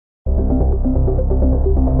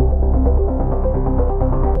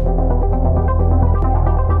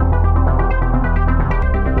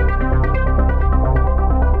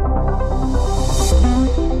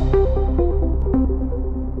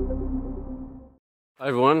Hi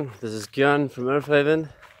everyone, this is Gyan from Earthhaven,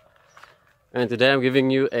 and today I'm giving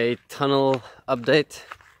you a tunnel update.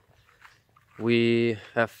 We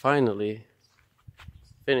have finally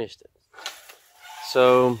finished it.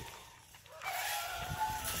 So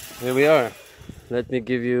here we are. Let me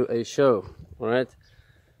give you a show. Alright,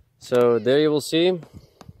 so there you will see the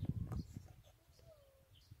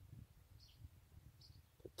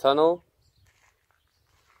tunnel.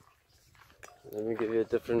 Let me give you a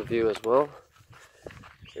different view as well.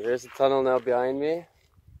 So there's the tunnel now behind me.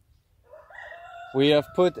 We have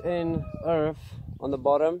put in earth on the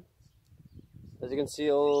bottom, as you can see,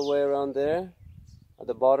 all the way around there at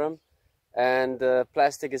the bottom, and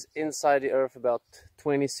plastic is inside the earth about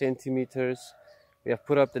 20 centimeters. We have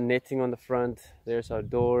put up the netting on the front. There's our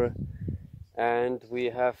door, and we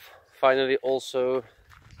have finally also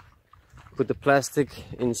put the plastic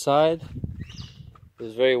inside.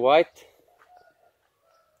 It's very white,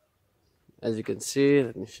 as you can see.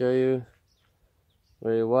 Let me show you.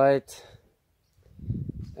 Very white.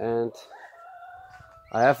 And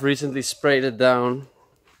I have recently sprayed it down.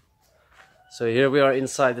 So here we are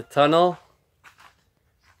inside the tunnel.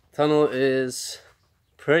 Tunnel is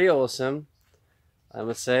pretty awesome, I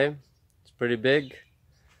must say. It's pretty big.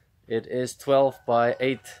 It is 12 by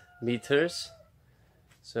 8 meters.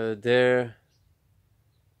 So there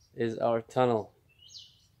is our tunnel.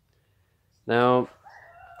 Now,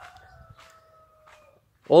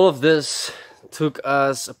 all of this took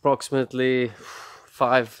us approximately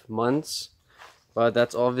 5 months, but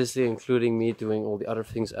that's obviously including me doing all the other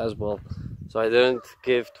things as well. So I didn't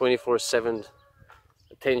give 24/7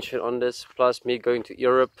 attention on this, plus me going to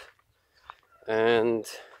Europe and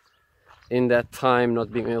in that time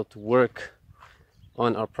not being able to work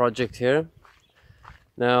on our project here.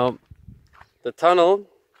 Now the tunnel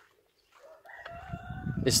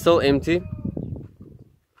is still empty.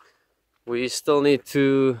 We still need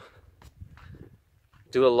to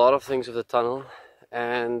do a lot of things with the tunnel,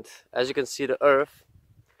 and as you can see, the earth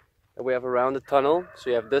that we have around the tunnel. So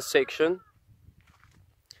you have this section,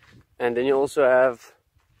 and then you also have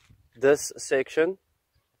this section,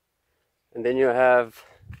 and then you have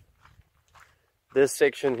this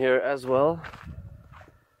section here as well.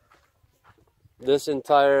 This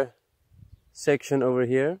entire section over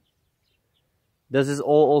here. This is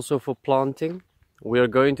all also for planting. We are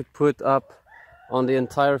going to put up on the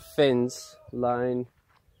entire fence line,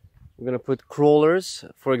 we're going to put crawlers,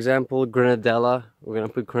 for example granadella. We're going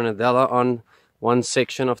to put granadella on one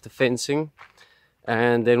section of the fencing,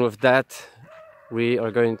 and then with that we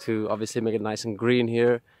are going to obviously make it nice and green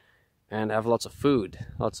here and have lots of food,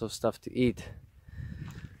 lots of stuff to eat.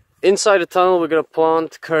 Inside the tunnel we're going to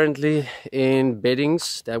plant currently in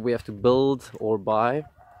beddings that we have to build or buy,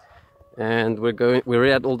 and we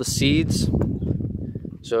already had all the seeds.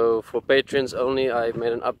 So for patrons only, I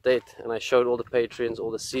made an update and I showed all the patrons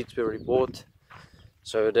all the seeds we already bought,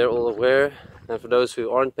 so they're all aware. And for those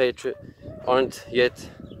who aren't yet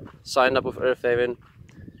signed up with Earthhaven,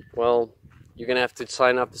 well, you're gonna have to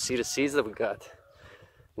sign up to see the seeds that we got.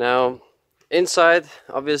 Now inside,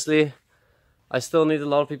 obviously I still need a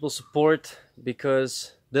lot of people's support,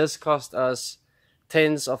 because this cost us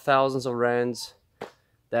tens of thousands of rands,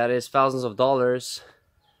 that is thousands of dollars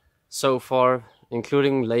so far,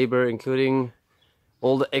 including labor, including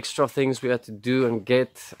all the extra things we had to do and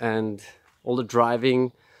get, and all the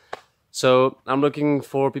driving. So I'm looking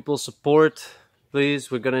for people's support,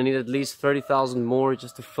 please. We're gonna need at least 30,000 more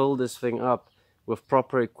just to fill this thing up with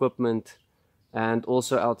proper equipment, and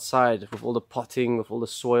also outside with all the potting, with all the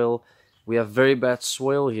soil. We have very bad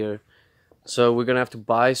soil here, so we're gonna have to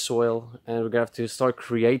buy soil, and we're gonna have to start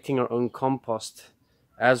creating our own compost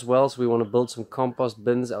as well. So we want to build some compost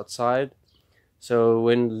bins outside. So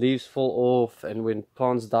when leaves fall off and when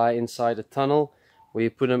plants die inside the tunnel, we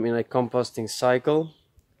put them in a composting cycle,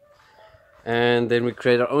 and then we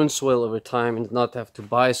create our own soil over time and not have to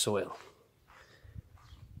buy soil.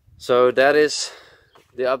 So that is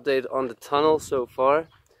the update on the tunnel so far.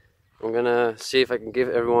 I'm gonna see if I can give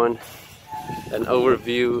everyone an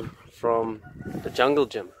overview from the jungle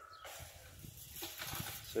gym.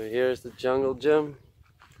 So here's the jungle gym.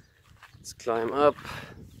 Let's climb up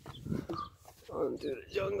onto the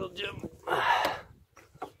jungle gym.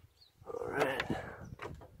 Alright.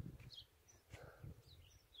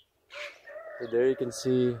 So there you can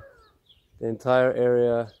see the entire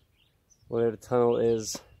area where the tunnel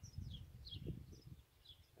is.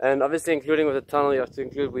 And obviously, including with the tunnel, you have to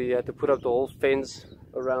include, we had to put up the whole fence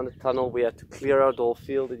around the tunnel. We had to clear out the whole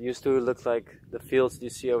field. It used to look like the fields you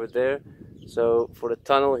see over there. So for the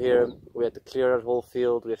tunnel here, we had to clear out the whole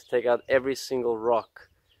field. We had to take out every single rock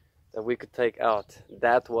that we could take out.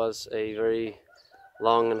 That was a very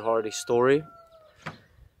long and hardy story.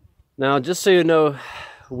 Now, just so you know,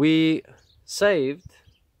 we saved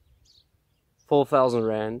 4,000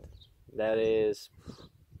 Rand. That is,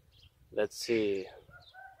 let's see,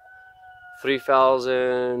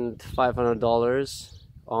 $3,500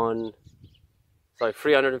 on, sorry,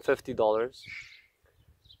 $350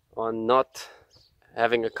 on not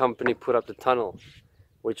having a company put up the tunnel,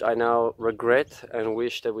 which I now regret and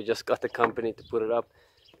wish that we just got the company to put it up,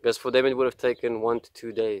 because for them it would have taken 1 to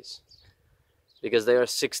 2 days, because they are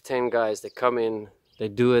 6'10" guys. They come in, they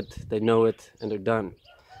do it, they know it, and they're done.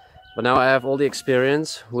 But now I have all the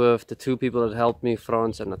experience with the 2 people that helped me,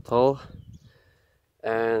 Frans and Natal,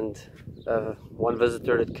 and one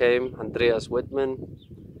visitor that came, Andreas Whitman,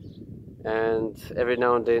 and every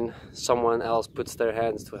now and then someone else puts their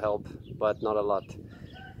hands to help, but not a lot.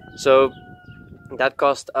 So that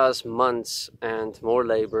cost us months and more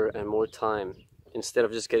labor and more time, instead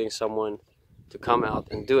of just getting someone to come out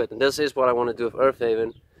and do it. And this is what I want to do with Earth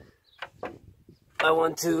Haven. I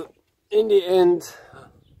want to, in the end,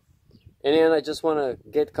 I just want to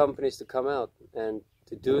get companies to come out and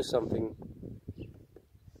to do something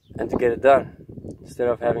and to get it done, instead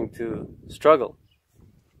of having to struggle.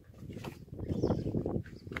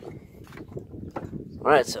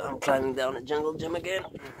 Alright, so I'm climbing down the jungle gym again.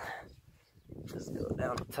 Let's go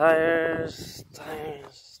down the tires,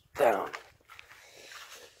 down.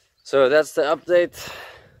 So that's the update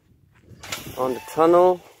on the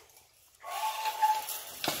tunnel.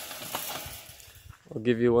 I'll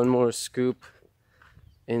give you one more scoop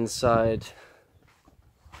inside.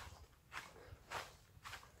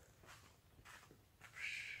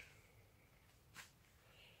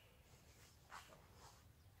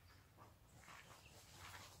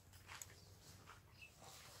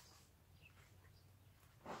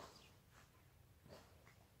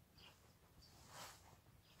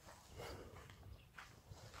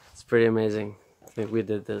 It's pretty amazing. I think we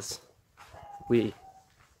did this. We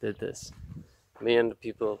did this. Me and the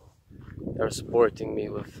people that are supporting me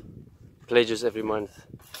with pledges every month,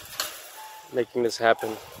 making this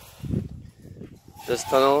happen. This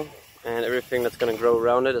tunnel and everything that's going to grow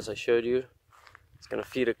around it, as I showed you, it's going to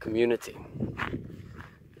feed a community,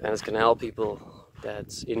 and it's going to help people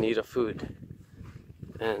that's in need of food.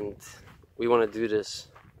 And we want to do this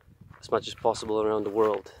as much as possible around the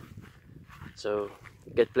world. So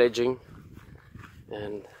get pledging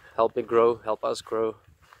and help me grow, help us grow,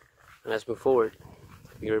 and let's move forward.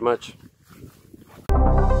 Thank you very much.